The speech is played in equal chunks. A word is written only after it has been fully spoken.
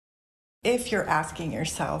If you're asking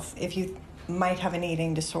yourself if you might have an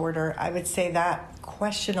eating disorder, I would say that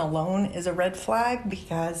question alone is a red flag,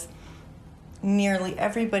 because nearly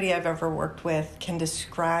everybody I've ever worked with can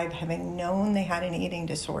describe having known they had an eating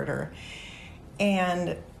disorder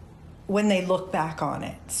and when they look back on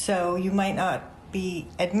it. So you might not be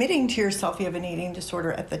admitting to yourself you have an eating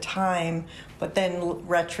disorder at the time, but then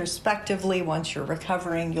retrospectively, once you're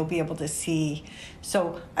recovering, you'll be able to see.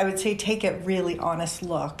 So I would say take a really honest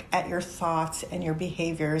look at your thoughts and your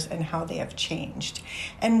behaviors and how they have changed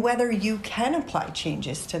and whether you can apply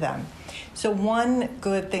changes to them. So one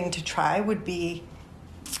good thing to try would be,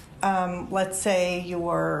 let's say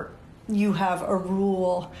you have a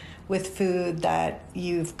rule with food that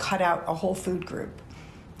you've cut out a whole food group.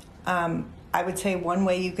 I would say one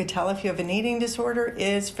way you could tell if you have an eating disorder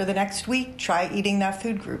is for the next week, try eating that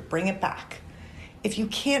food group, bring it back. If you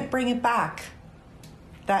can't bring it back,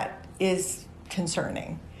 that is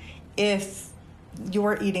concerning. If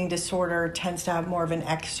your eating disorder tends to have more of an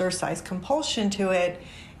exercise compulsion to it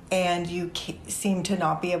and you seem to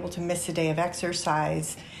not be able to miss a day of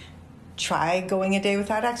exercise, try going a day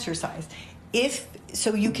without exercise.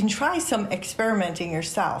 So you can try some experimenting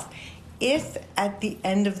yourself. If at the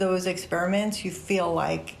end of those experiments you feel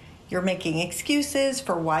like you're making excuses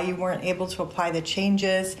for why you weren't able to apply the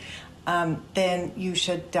changes, then you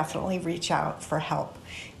should definitely reach out for help,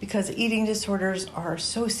 because eating disorders are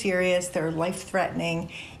so serious, they're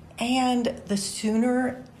life-threatening, and the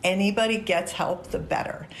sooner anybody gets help, the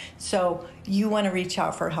better. So you want to reach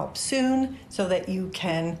out for help soon so that you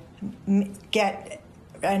can get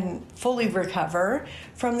and fully recover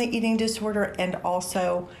from the eating disorder, and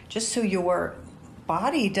also just so your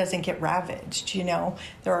body doesn't get ravaged. There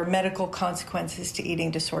are medical consequences to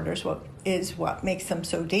eating disorders, what makes them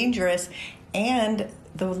so dangerous. And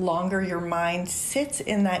the longer your mind sits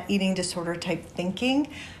in that eating disorder type thinking,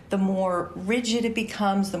 the more rigid it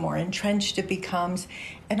becomes, the more entrenched it becomes.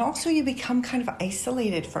 And also you become kind of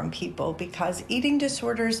isolated from people, because eating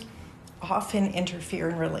disorders often interfere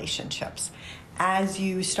in relationships. As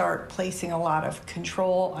you start placing a lot of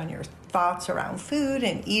control on your thoughts around food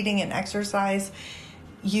and eating and exercise,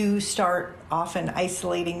 you start often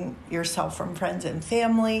isolating yourself from friends and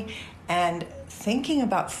family and thinking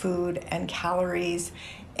about food and calories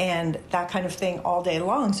and that kind of thing all day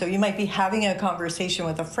long. So you might be having a conversation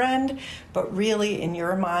with a friend, but really in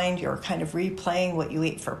your mind, you're kind of replaying what you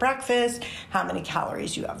ate for breakfast, how many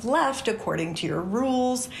calories you have left according to your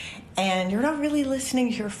rules, and you're not really listening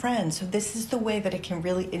to your friend. So this is the way that it can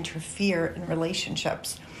really interfere in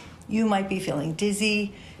relationships. You might be feeling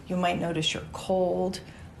dizzy. You might notice you're cold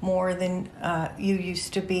more than you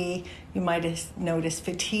used to be. You might notice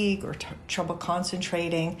fatigue or trouble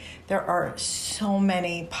concentrating. There are so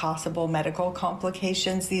many possible medical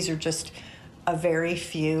complications. These are just a very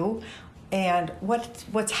few. And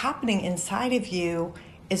what's happening inside of you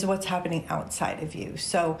is what's happening outside of you.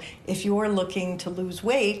 So if you're looking to lose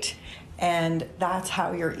weight and that's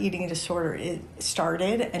how your eating disorder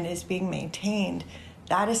started and is being maintained,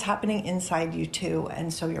 that is happening inside you too.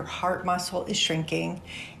 And so your heart muscle is shrinking,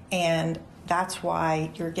 and that's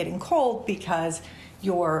why you're getting cold, because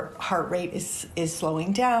your heart rate is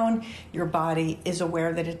slowing down. Your body is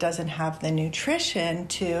aware that it doesn't have the nutrition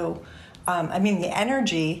the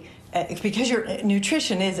energy, because your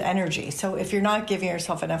nutrition is energy. So if you're not giving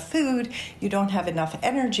yourself enough food, you don't have enough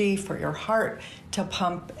energy for your heart to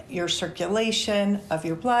pump your circulation of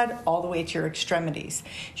your blood all the way to your extremities.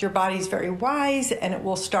 Your body's very wise, and it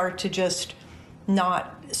will start to just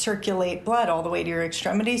not circulate blood all the way to your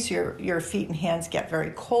extremities. So your feet and hands get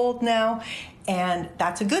very cold now. And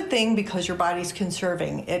that's a good thing, because your body's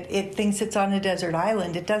conserving. It thinks it's on a desert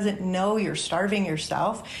island. It doesn't know you're starving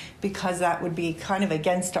yourself, because that would be kind of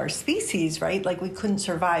against our species, right? Like we couldn't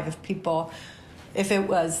survive if it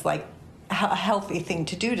was like a healthy thing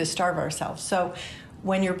to do to starve ourselves. So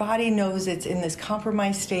when your body knows it's in this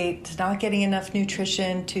compromised state, it's not getting enough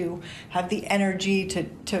nutrition to have the energy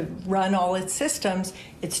to run all its systems,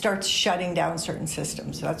 it starts shutting down certain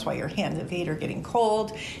systems. So that's why your hands and feet are getting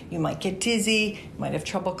cold. You might get dizzy. You might have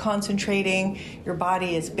trouble concentrating. Your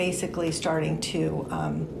body is basically starting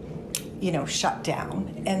to shut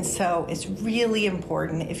down. And so it's really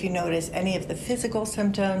important, if you notice any of the physical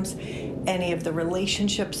symptoms, any of the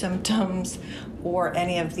relationship symptoms, or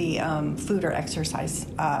any of the food or exercise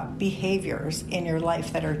behaviors in your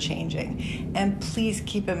life that are changing. And please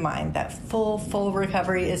keep in mind that full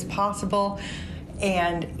recovery is possible,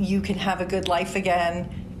 and you can have a good life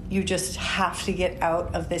again. You just have to get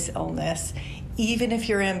out of this illness. Even if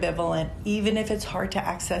you're ambivalent, even if it's hard to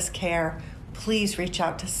access care, please reach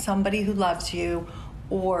out to somebody who loves you,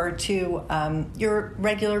 or to your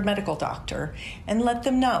regular medical doctor, and let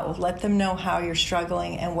them know how you're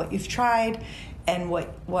struggling and what you've tried and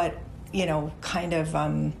what kind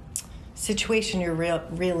of situation you're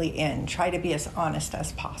really in. Try to be as honest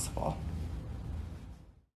as possible.